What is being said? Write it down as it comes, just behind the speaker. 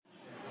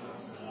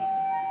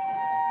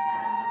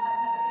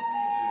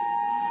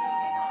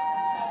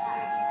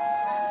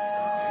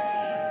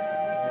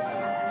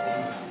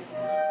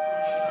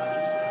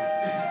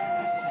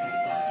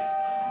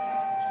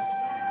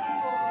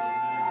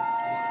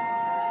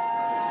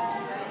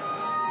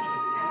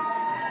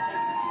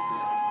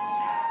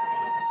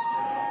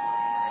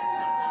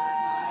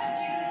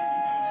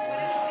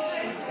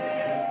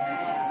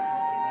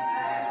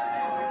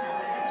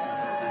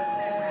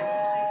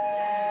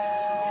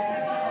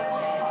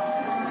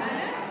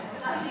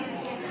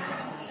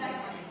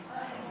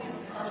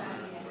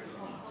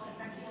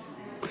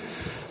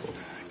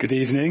Good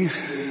evening.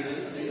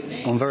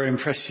 I'm very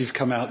impressed you've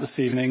come out this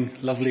evening.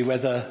 Lovely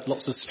weather,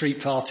 lots of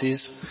street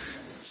parties.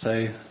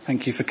 So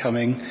thank you for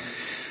coming.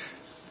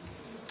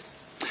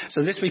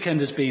 So this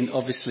weekend has been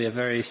obviously a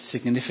very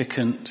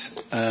significant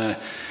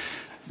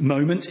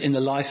moment in the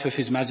life of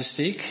His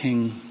Majesty,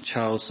 King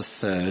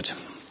Charles III.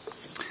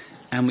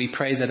 And we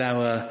pray that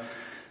our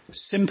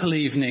simple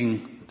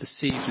evening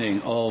this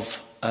evening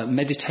of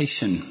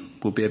meditation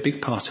will be a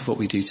big part of what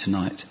we do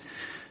tonight.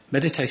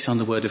 Meditation on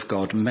the Word of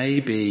God may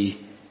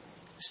be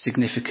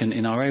significant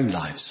in our own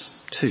lives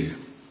too.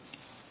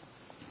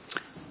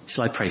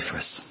 Shall I pray for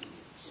us?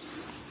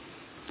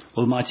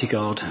 Almighty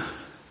God,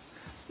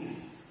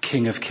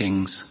 King of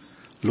Kings,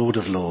 Lord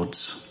of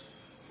Lords,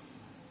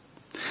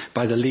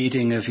 by the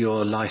leading of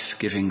your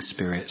life-giving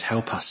Spirit,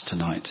 help us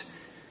tonight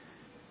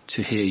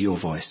to hear your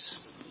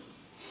voice,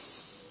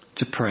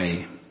 to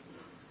pray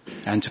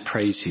and to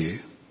praise you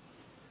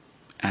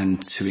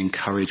and to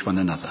encourage one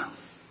another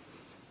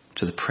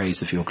to the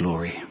praise of your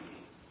glory.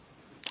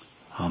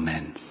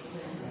 Amen.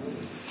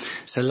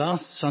 So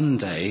last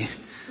Sunday,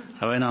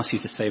 I won't ask you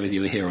to say whether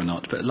you were here or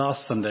not, but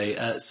last Sunday,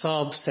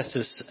 Saab set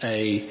us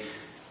a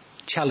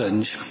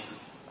challenge.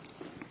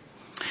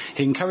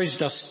 He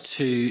encouraged us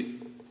to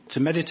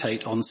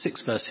meditate on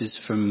 6 verses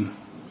from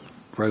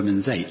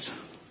Romans 8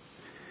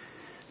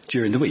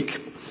 during the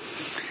week.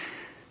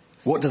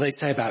 What do they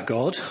say about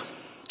God?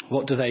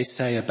 What do they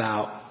say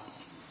about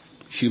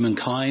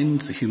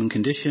humankind, the human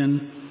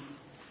condition?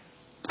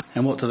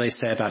 And what do they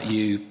say about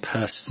you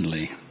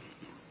personally?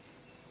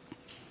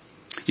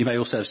 You may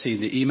also have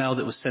seen the email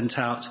that was sent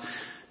out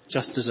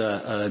just as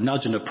a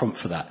nudge and a prompt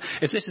for that.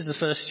 If this is the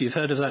first you've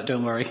heard of that,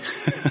 don't worry.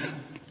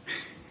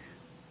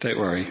 Don't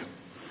worry.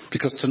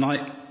 Because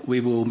tonight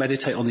we will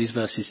meditate on these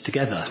verses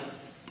together.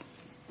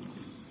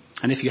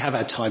 And if you have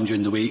had time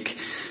during the week,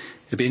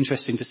 it'll be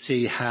interesting to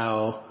see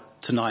how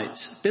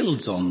tonight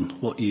builds on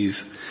what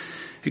you've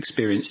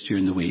experienced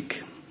during the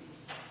week.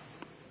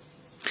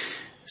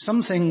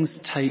 Some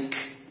things take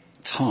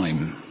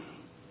time.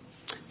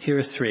 Here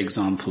are 3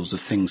 examples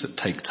of things that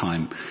take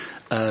time.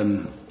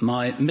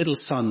 My middle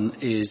son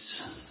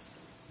is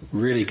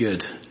really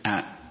good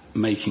at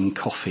making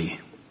coffee.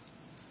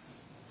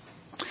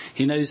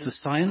 He knows the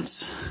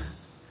science.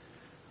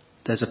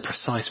 There's a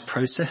precise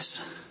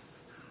process.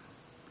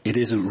 It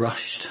isn't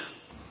rushed.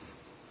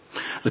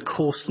 The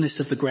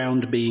coarseness of the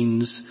ground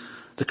beans,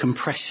 the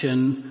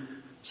compression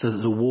so that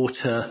the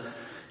water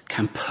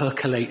can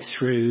percolate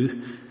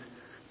through.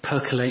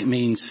 Percolate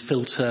means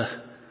filter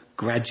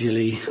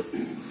gradually.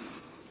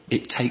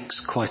 It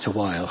takes quite a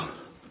while.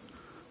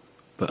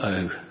 But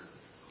oh,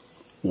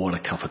 what a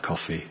cup of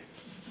coffee.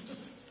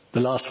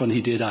 The last one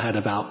he did, I had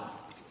about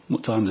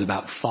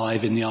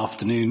 5 in the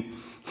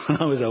afternoon.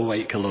 I was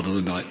awake a lot of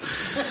the night.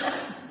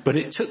 But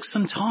it took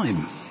some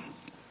time.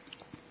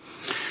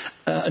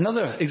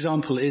 Another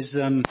example is,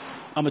 I'm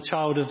a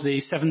child of the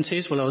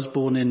 70s. Well, I was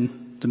born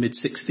in the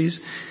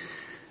mid-60s.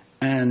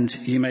 And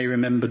you may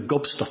remember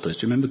gobstoppers.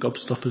 Do you remember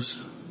gobstoppers?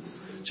 Do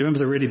you remember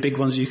the really big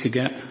ones you could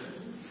get?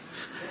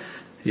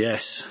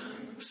 Yes.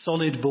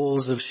 Solid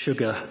balls of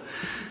sugar.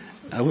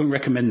 I wouldn't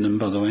recommend them,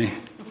 by the way.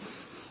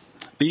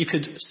 But you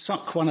could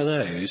suck one of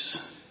those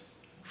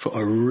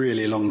for a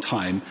really long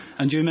time.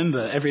 And do you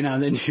remember every now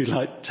and then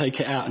you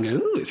take it out and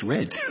go, oh, it's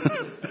red.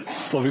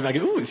 Probably back,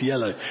 oh, it's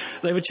yellow.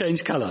 They would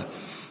change colour.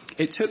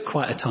 It took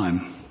quite a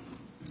time.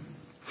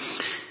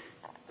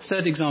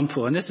 Third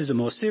example, and this is a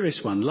more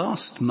serious one.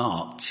 Last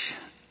March,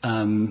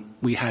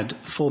 we had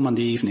 4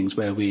 Monday evenings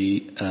where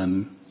we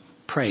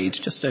prayed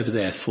just over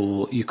there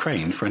for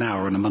Ukraine for an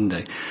hour on a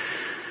Monday.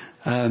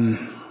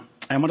 And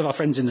one of our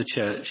friends in the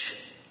church,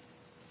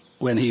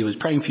 when he was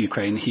praying for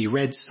Ukraine, he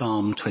read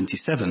Psalm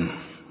 27.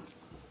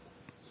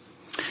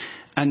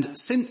 And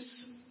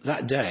since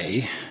that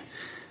day,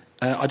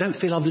 I don't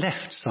feel I've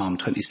left Psalm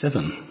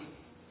 27.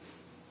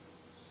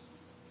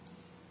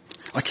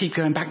 I keep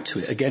going back to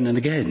it again and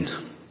again.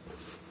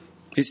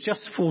 It's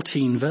just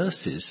 14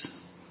 verses.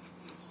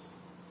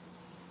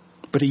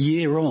 But a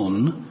year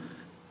on,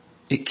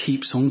 it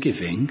keeps on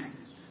giving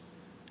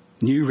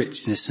new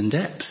richness and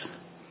depth.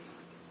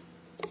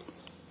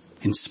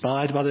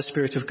 Inspired by the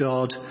Spirit of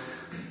God,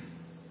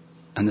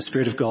 and the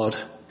Spirit of God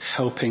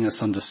helping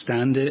us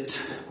understand it.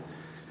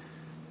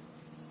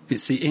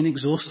 It's the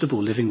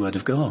inexhaustible living Word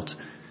of God.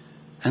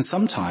 And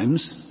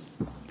sometimes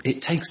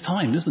it takes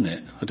time, doesn't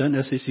it? I don't know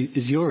if this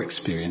is your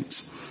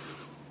experience.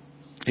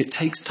 It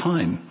takes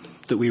time.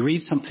 That we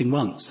read something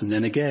once and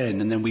then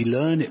again, and then we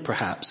learn it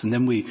perhaps, and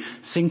then we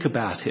think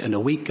about it, and a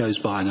week goes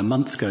by and a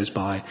month goes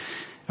by,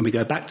 and we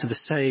go back to the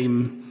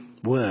same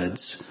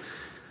words,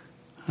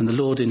 and the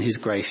Lord in His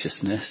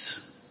graciousness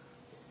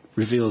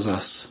reveals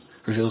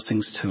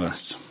things to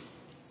us.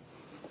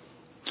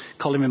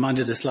 Colin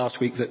reminded us last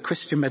week that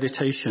Christian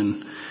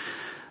meditation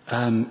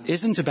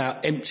isn't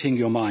about emptying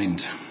your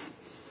mind.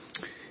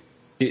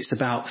 It's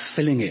about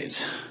filling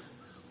it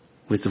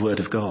with the Word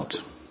of God.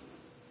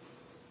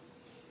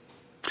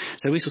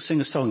 So we shall sing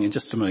a song in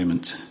just a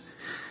moment,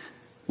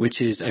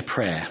 which is a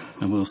prayer,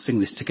 and we'll sing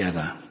this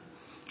together.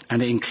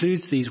 And it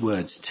includes these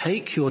words,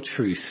 take your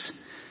truth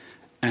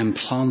and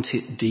plant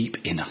it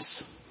deep in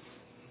us.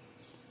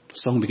 The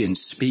song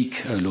begins,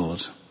 speak, O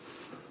Lord.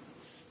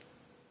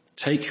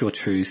 Take your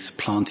truth,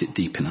 plant it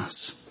deep in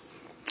us.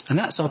 And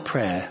that's our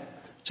prayer,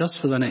 just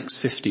for the next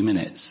 50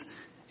 minutes,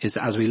 is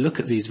as we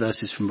look at these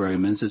verses from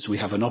Romans, as we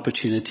have an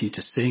opportunity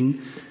to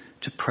sing,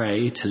 to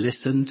pray, to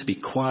listen, to be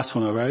quiet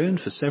on our own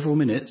for several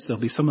minutes.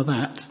 There'll be some of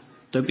that.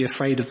 Don't be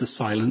afraid of the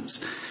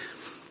silence.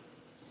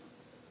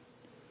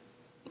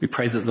 We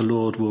pray that the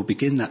Lord will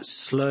begin that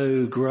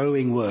slow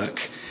growing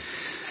work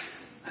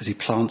as he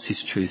plants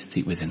his truth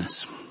deep within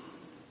us.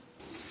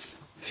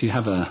 If you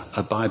have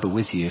a Bible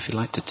with you, if you'd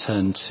like to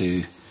turn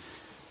to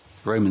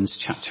Romans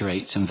chapter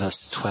 8 and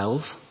verse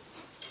 12,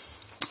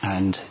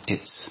 and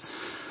it's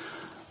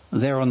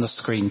there on the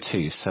screen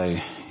too, so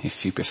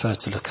if you prefer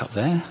to look up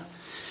there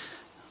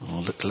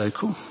or look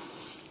local.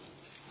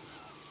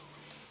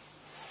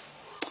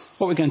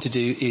 What we're going to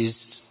do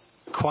is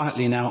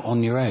quietly now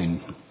on your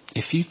own,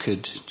 if you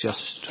could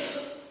just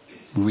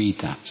read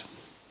that.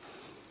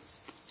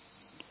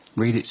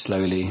 Read it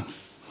slowly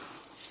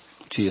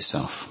to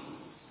yourself.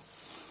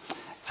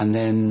 And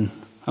then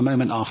a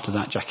moment after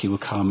that, Jackie will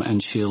come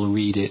and she'll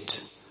read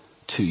it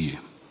to you.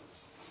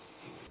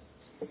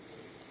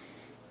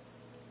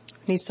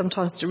 We need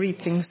sometimes to read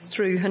things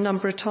through a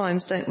number of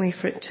times, don't we,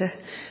 for it to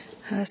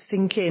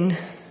sink in.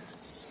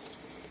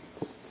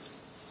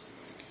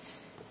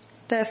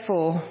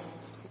 Therefore,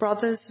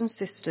 brothers and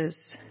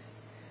sisters,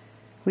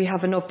 we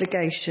have an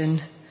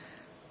obligation,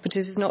 but it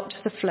is not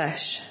to the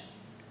flesh,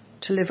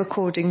 to live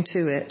according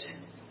to it.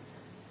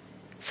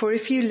 For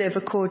if you live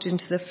according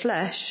to the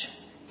flesh,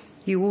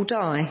 you will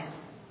die.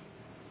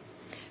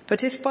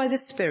 But if by the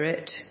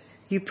Spirit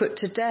you put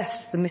to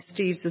death the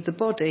misdeeds of the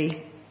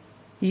body,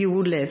 you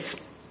will live.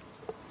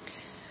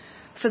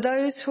 For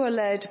those who are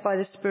led by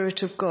the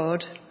Spirit of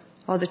God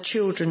are the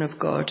children of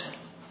God.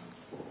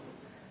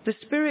 The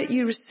Spirit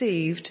you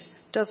received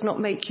does not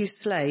make you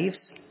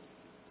slaves,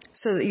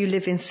 so that you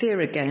live in fear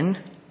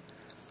again.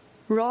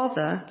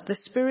 Rather, the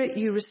Spirit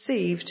you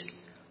received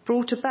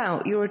brought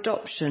about your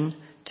adoption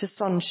to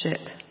sonship.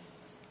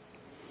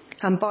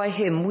 And by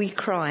him we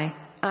cry,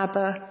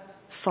 Abba,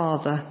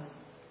 Father.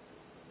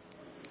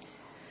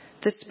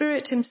 The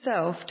Spirit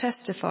himself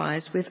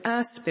testifies with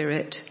our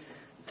spirit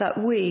that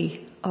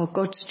we are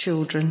God's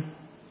children.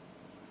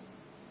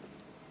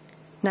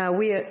 Now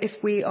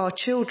if we are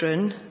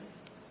children,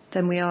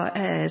 then we are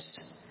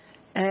heirs,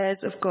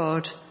 heirs of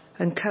God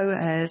and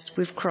co-heirs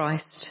with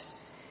Christ,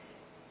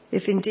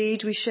 if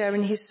indeed we share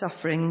in his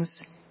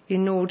sufferings,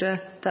 in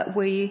order that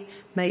we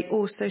may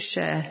also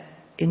share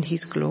in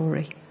his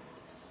glory.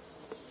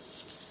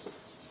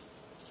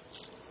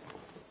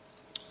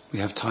 We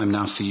have time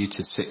now for you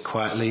to sit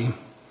quietly.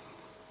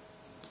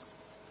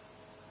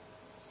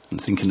 I'm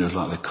thinking of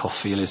like the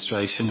coffee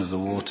illustration of the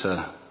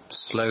water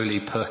slowly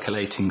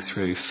percolating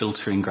through,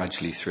 filtering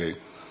gradually through.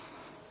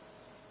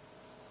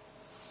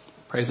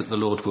 Pray that the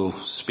Lord will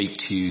speak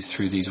to you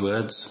through these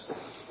words.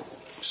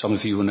 Some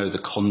of you will know the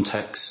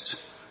context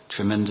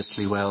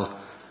tremendously well.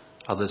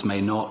 Others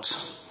may not.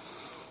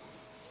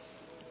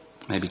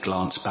 Maybe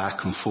glance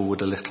back and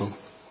forward a little.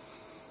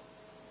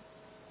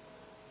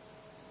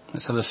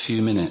 Let's have a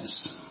few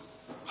minutes,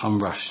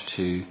 unrushed,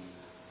 to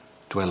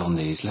dwell on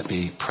these. Let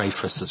me pray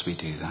for us as we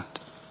do that.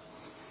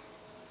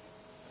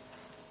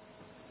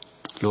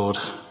 Lord,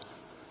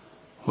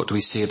 what do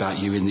we see about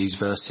you in these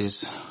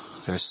verses?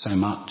 There is so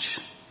much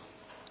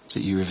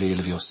that you reveal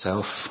of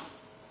yourself.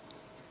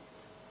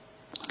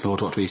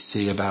 Lord, what do we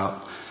see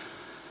about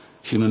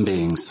human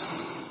beings?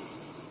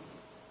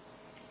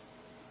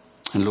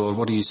 And Lord,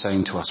 what are you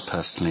saying to us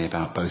personally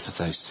about both of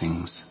those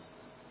things?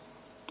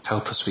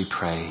 Help us, we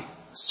pray.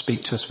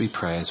 Speak to us, we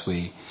pray, as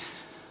we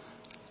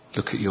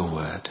look at your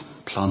word.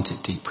 Plant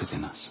it deep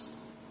within us.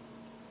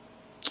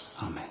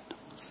 Amen.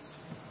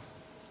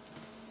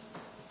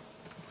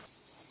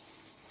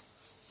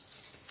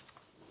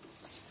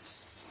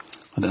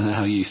 I don't know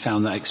how you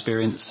found that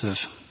experience of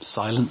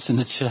silence in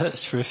the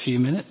church for a few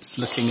minutes,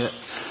 looking at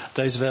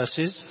those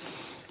verses.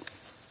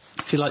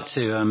 If you'd like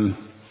to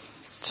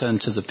turn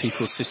to the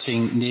people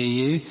sitting near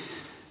you,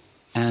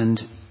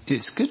 and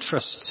it's good for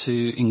us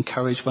to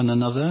encourage one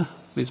another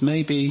with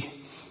maybe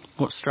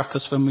what struck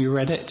us when we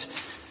read it.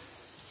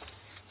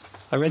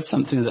 I read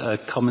something that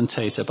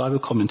a Bible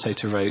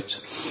commentator wrote,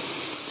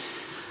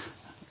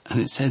 and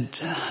it said,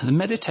 the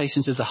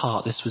meditations of the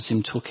heart, this was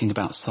him talking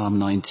about Psalm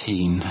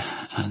 19,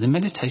 the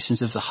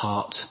meditations of the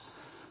heart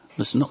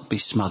must not be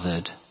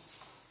smothered,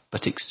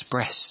 but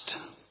expressed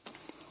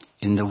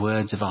in the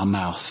words of our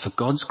mouth for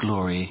God's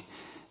glory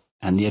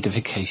and the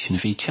edification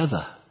of each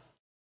other.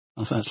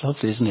 I thought that's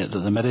lovely, isn't it? That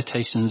the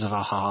meditations of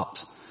our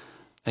heart,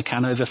 they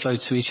can overflow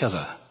to each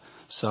other.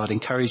 So I'd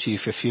encourage you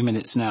for a few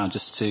minutes now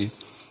just to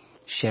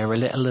share a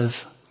little of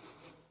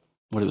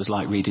what it was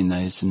like reading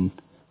those, and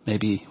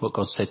maybe what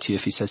God said to you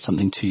if he said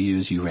something to you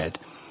as you read.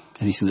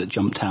 Anything that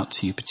jumped out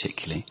to you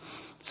particularly.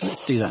 So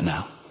let's do that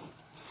now.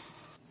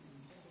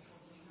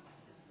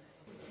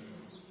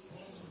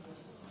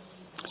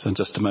 So in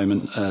just a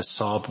moment,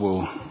 Saab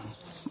will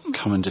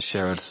come and just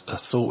share a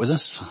thought with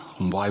us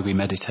on why we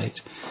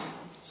meditate.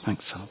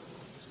 Thanks, Saab.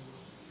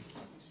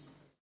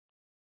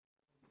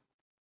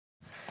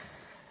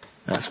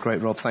 That's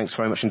great, Rob. Thanks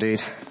very much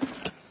indeed.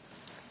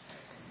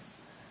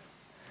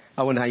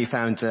 I wonder how you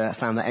found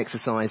that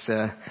exercise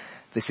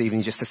this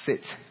evening, just to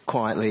sit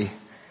quietly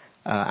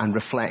and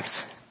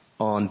reflect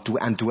on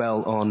and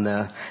dwell on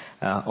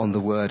the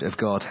Word of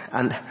God.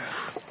 And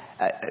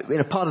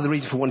part of the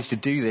reason for wanting to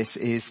do this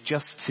is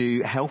just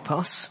to help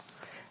us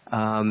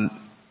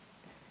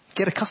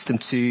get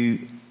accustomed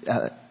to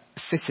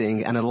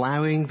sitting and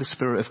allowing the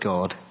Spirit of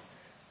God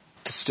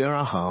to stir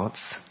our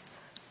hearts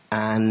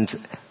and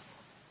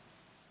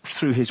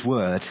through His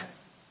Word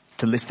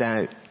to lift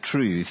out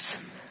truths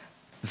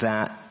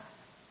that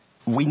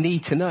we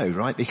need to know,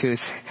 right?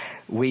 Because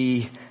let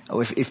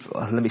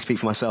me speak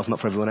for myself, not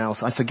for everyone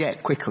else. I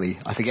forget quickly.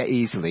 I forget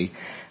easily.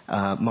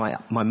 My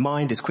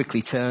mind is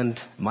quickly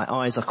turned. My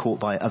eyes are caught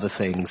by other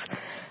things.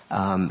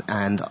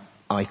 And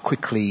I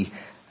quickly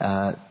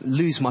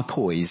lose my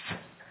poise.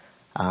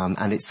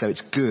 And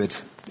it's good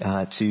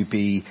to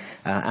be,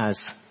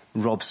 as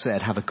Rob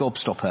said, have a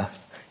gobstopper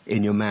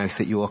in your mouth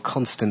that you are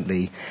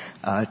constantly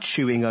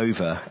chewing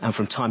over and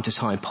from time to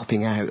time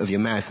popping out of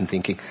your mouth and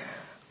thinking,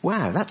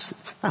 wow,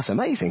 that's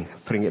amazing.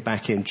 Putting it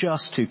back in,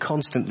 just to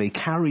constantly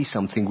carry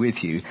something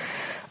with you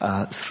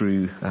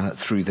through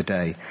the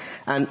day.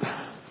 And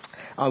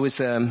I was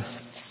and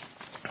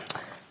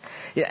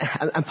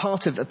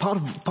part of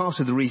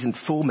the reason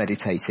for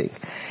meditating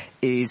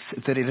is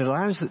that it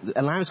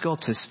allows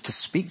God to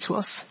speak to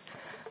us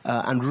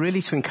and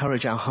really to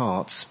encourage our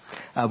hearts.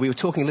 We were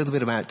talking a little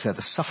bit about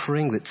the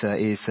suffering that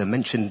is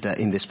mentioned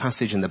in this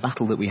passage and the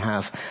battle that we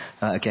have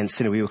against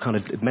sin. We were kind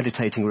of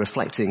meditating,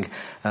 reflecting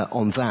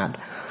on that.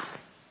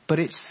 But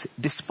it's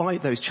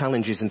despite those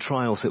challenges and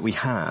trials that we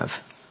have,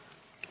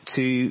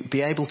 to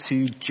be able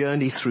to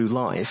journey through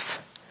life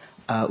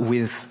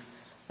with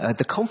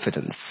the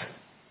confidence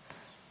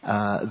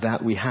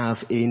that we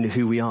have in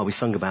who we are. We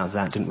sung about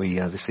that, didn't we,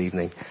 this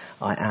evening?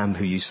 I am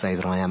who you say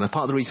that I am. And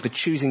part of the reason for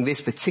choosing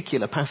this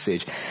particular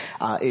passage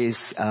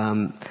is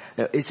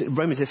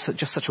Romans is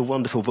just such a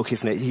wonderful book,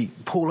 isn't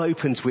it? Paul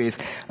opens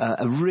with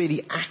a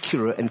really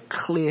accurate and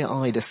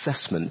clear-eyed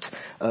assessment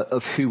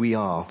of who we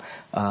are.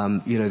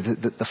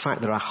 The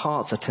fact that our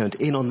hearts are turned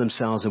in on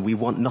themselves and we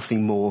want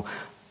nothing more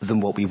than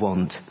what we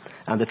want.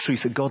 And the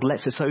truth that God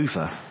lets us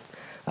over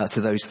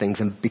to those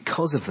things, and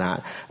because of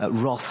that,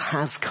 wrath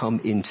has come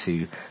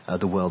into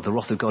the world. The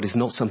wrath of God is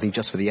not something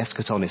just for the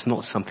eschaton, it's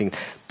not something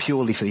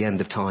purely for the end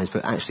of times,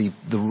 but actually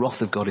the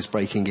wrath of God is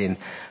breaking in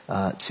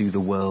to the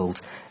world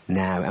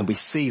now. And we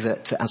see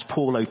that as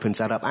Paul opens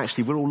that up,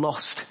 actually we're all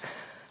lost.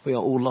 We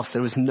are all lost.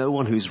 There is no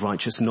one who's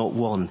righteous, not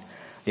one.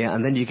 Yeah,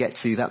 and then you get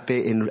to that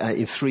bit in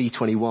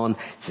 3:21, it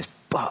says,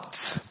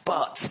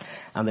 but,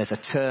 and there's a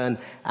turn,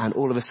 and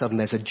all of a sudden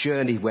there's a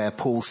journey where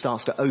Paul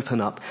starts to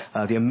open up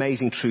the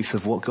amazing truth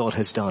of what God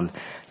has done.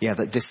 Yeah,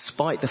 that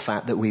despite the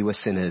fact that we were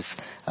sinners,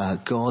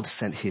 God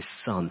sent His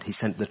Son. He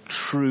sent the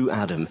true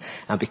Adam.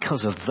 And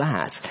because of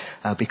that,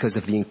 because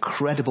of the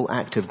incredible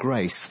act of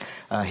grace,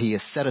 He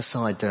has set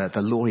aside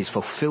the law. He's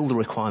fulfilled the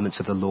requirements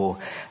of the law,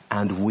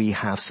 and we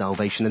have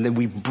salvation. And then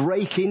we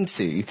break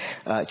into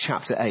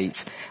chapter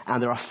 8,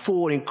 and there are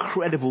 4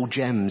 incredible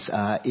gems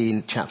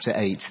in chapter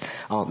 8,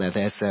 aren't there?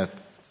 There's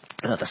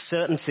the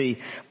certainty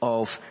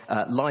of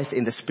life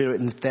in the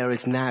Spirit, and there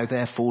is now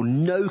therefore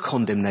no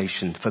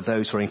condemnation for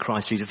those who are in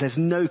Christ Jesus. There's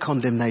no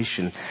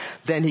condemnation.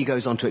 Then he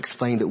goes on to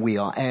explain that we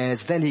are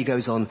heirs. Then he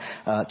goes on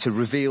to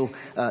reveal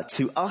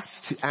to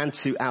us and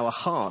to our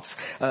hearts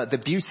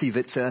the beauty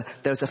that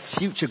there's a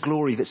future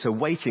glory that's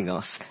awaiting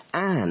us,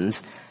 and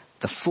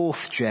the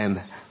 4th gem,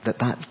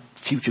 that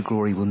future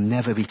glory will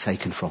never be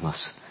taken from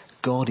us.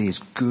 God is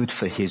good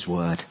for His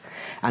word.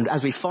 And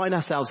as we find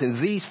ourselves in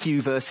these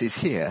few verses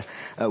here,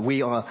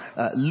 we are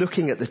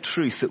looking at the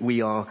truth that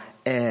we are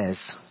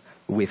heirs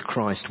with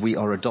Christ. We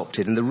are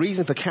adopted. And the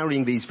reason for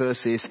carrying these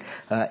verses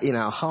in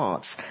our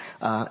hearts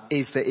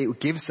is that it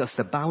gives us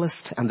the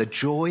ballast and the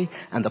joy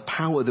and the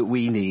power that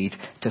we need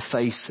to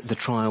face the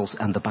trials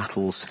and the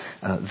battles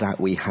that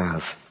we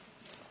have.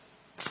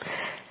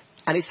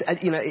 And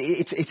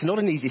it's not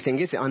an easy thing,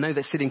 is it? I know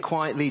that sitting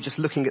quietly, just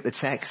looking at the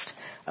text,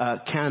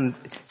 can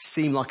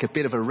seem like a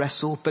bit of a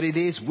wrestle, but it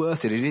is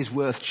worth it. It is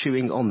worth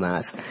chewing on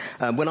that.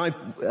 When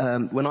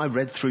I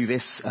read through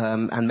this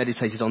and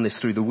meditated on this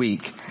through the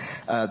week,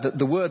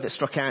 the word that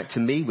struck out to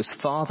me was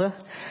father.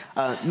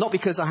 Not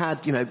because I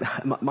had,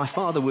 my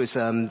father was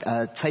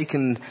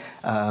taken.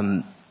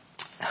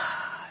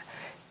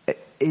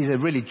 He's a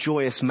really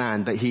joyous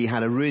man, but he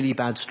had a really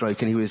bad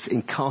stroke and he was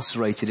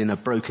incarcerated in a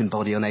broken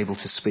body, unable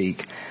to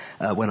speak,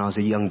 when I was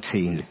a young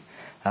teen.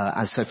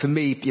 And so for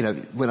me,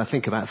 when I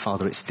think about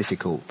father, it's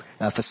difficult.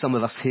 For some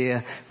of us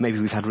here, maybe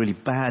we've had really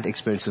bad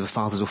experiences of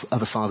fathers or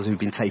other fathers who've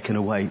been taken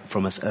away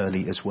from us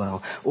early as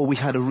well. Or we've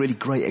had a really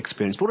great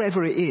experience.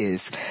 Whatever it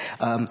is,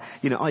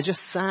 I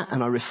just sat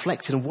and I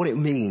reflected on what it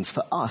means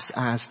for us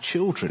as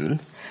children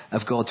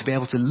of God to be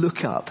able to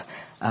look up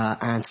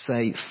and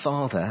say,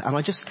 Father. And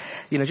I just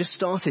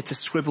started to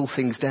scribble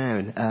things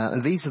down.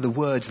 And these are the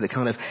words that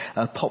kind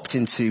of popped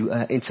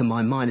into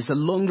my mind. It's a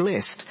long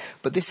list,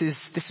 but this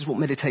is what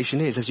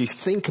meditation is. As you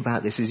think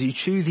about this, as you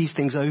chew these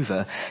things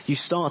over, you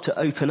start to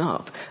open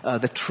up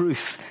the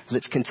truth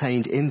that's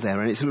contained in there.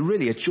 And it's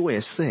really a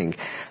joyous thing.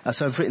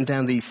 So I've written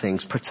down these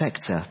things: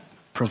 protector,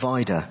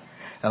 provider,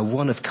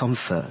 one of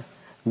comfort,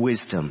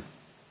 wisdom,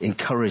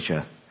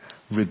 encourager,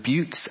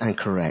 rebukes and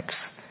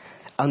corrects,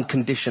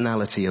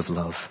 unconditionality of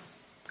love,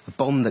 a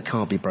bond that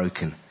can't be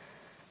broken.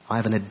 I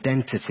have an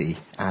identity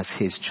as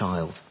his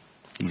child.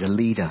 He's a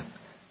leader.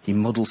 He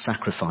models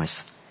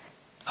sacrifice,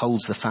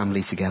 holds the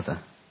family together.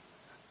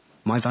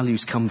 My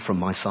values come from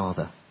my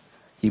father.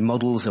 He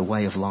models a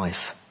way of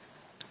life,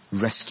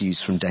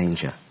 rescues from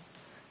danger,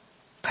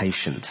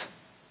 patient,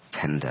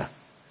 tender.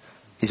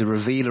 He's a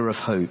revealer of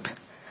hope,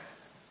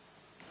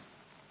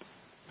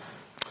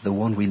 the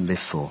one we live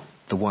for,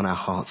 the one our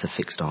hearts are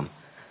fixed on.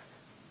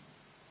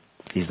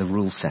 He's the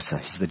rule setter.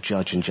 He's the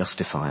judge and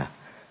justifier.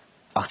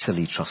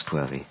 Utterly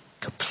trustworthy.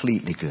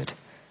 Completely good.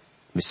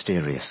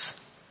 Mysterious.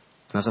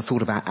 And as I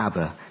thought about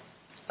Abba,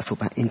 I thought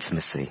about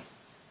intimacy.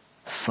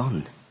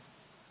 Fun.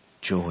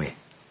 Joy.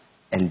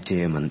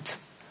 Endearment.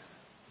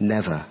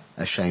 Never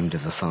ashamed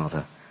of the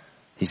Father.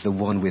 He's the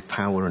one with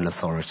power and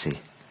authority.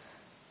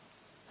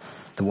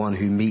 The one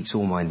who meets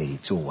all my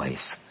needs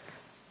always.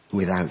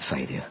 Without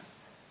failure.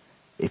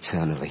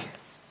 Eternally.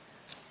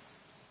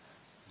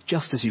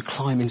 Just as you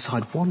climb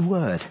inside one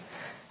word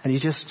and you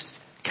just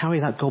carry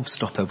that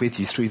gobstopper with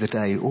you through the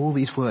day, all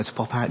these words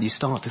pop out and you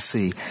start to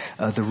see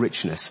the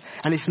richness.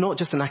 And it's not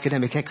just an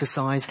academic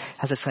exercise.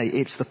 As I say,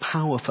 it's the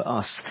power for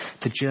us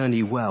to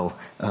journey well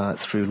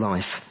through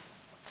life.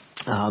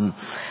 Jonathan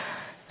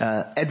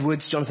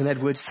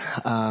Edwards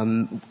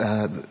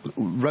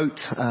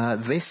wrote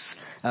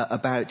this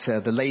about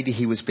the lady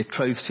he was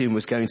betrothed to and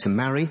was going to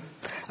marry.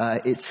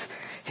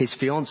 His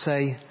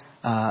fiancée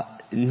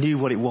knew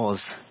what it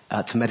was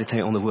to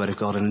meditate on the Word of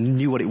God and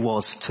knew what it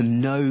was to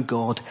know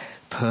God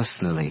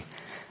personally.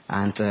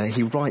 And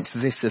he writes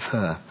this of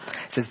her.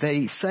 He says,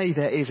 they say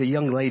there is a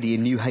young lady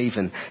in New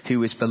Haven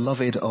who is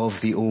beloved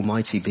of the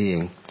Almighty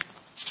Being,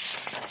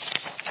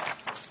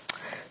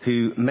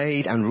 who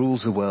made and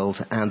rules the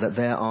world, and that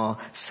there are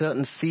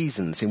certain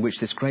seasons in which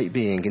this great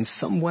being, in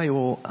some way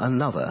or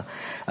another,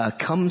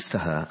 comes to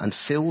her and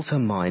fills her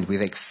mind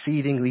with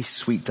exceedingly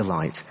sweet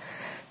delight,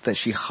 that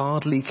she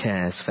hardly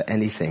cares for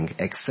anything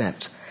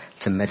except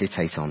to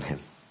meditate on him.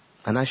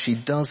 And as she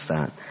does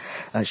that,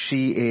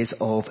 she is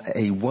of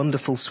a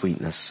wonderful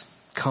sweetness,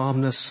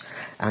 calmness,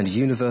 and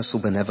universal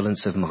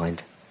benevolence of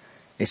mind,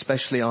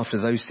 especially after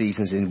those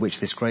seasons in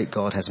which this great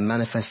God has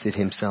manifested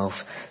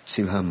himself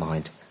to her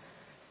mind.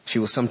 She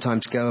will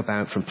sometimes go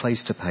about from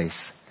place to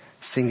place,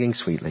 singing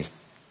sweetly,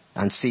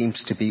 and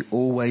seems to be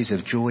always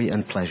of joy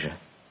and pleasure,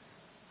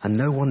 and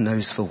no one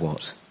knows for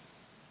what.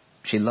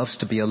 She loves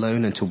to be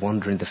alone and to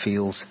wander in the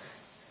fields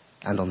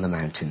and on the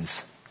mountains,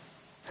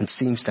 and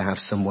seems to have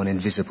someone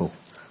invisible,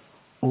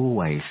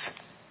 always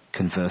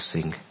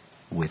conversing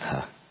with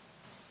her.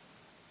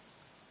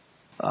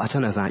 I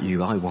don't know about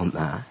you, I want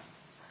that.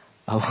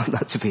 I want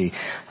that to be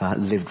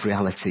lived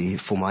reality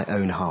for my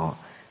own heart.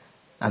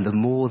 And the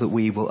more that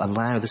we will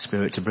allow the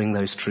Spirit to bring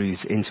those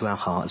truths into our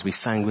heart, as we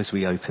sang as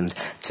we opened,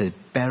 to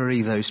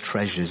bury those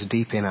treasures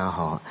deep in our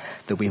heart,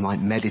 that we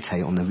might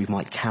meditate on them, we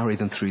might carry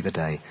them through the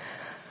day.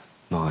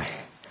 My,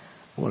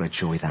 what a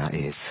joy that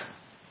is.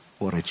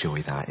 What a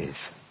joy that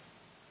is.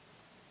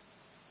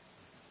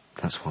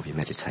 That's why we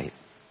meditate.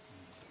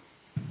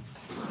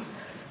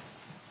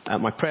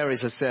 My prayer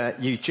is as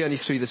you journey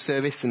through the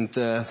service and,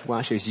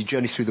 as you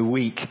journey through the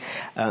week,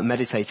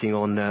 meditating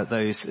on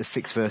those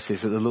 6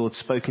 verses that the Lord's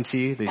spoken to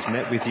you, that He's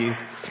met with you,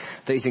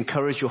 that He's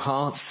encouraged your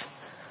hearts,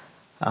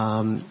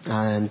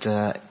 incline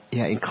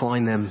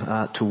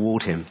them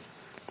toward Him.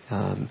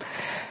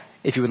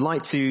 If you would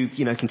like to,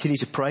 continue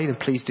to pray, then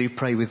please do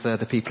pray with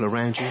the people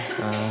around you.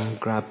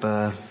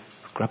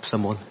 Grab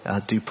someone.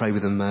 Do pray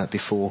with them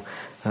before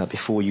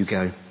you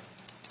go.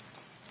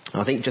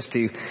 I think just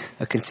to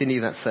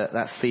continue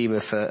that theme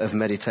of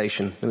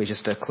meditation, let me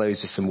just close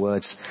with some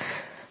words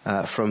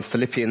from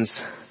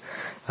Philippians,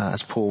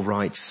 as Paul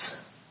writes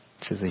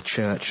to the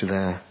church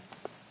there.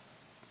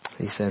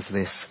 He says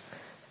this: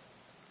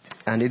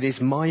 "And it is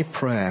my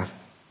prayer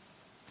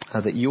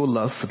that your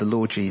love for the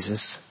Lord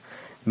Jesus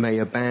may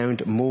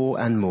abound more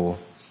and more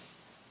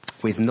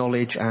with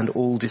knowledge and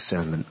all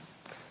discernment,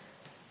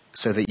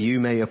 so that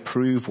you may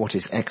approve what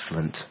is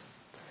excellent,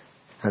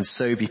 and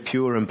so be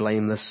pure and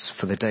blameless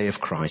for the day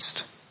of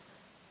Christ,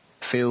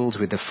 filled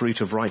with the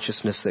fruit of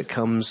righteousness that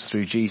comes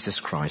through Jesus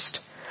Christ,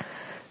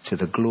 to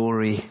the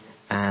glory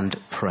and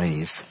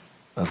praise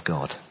of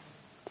God."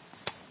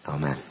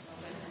 Amen.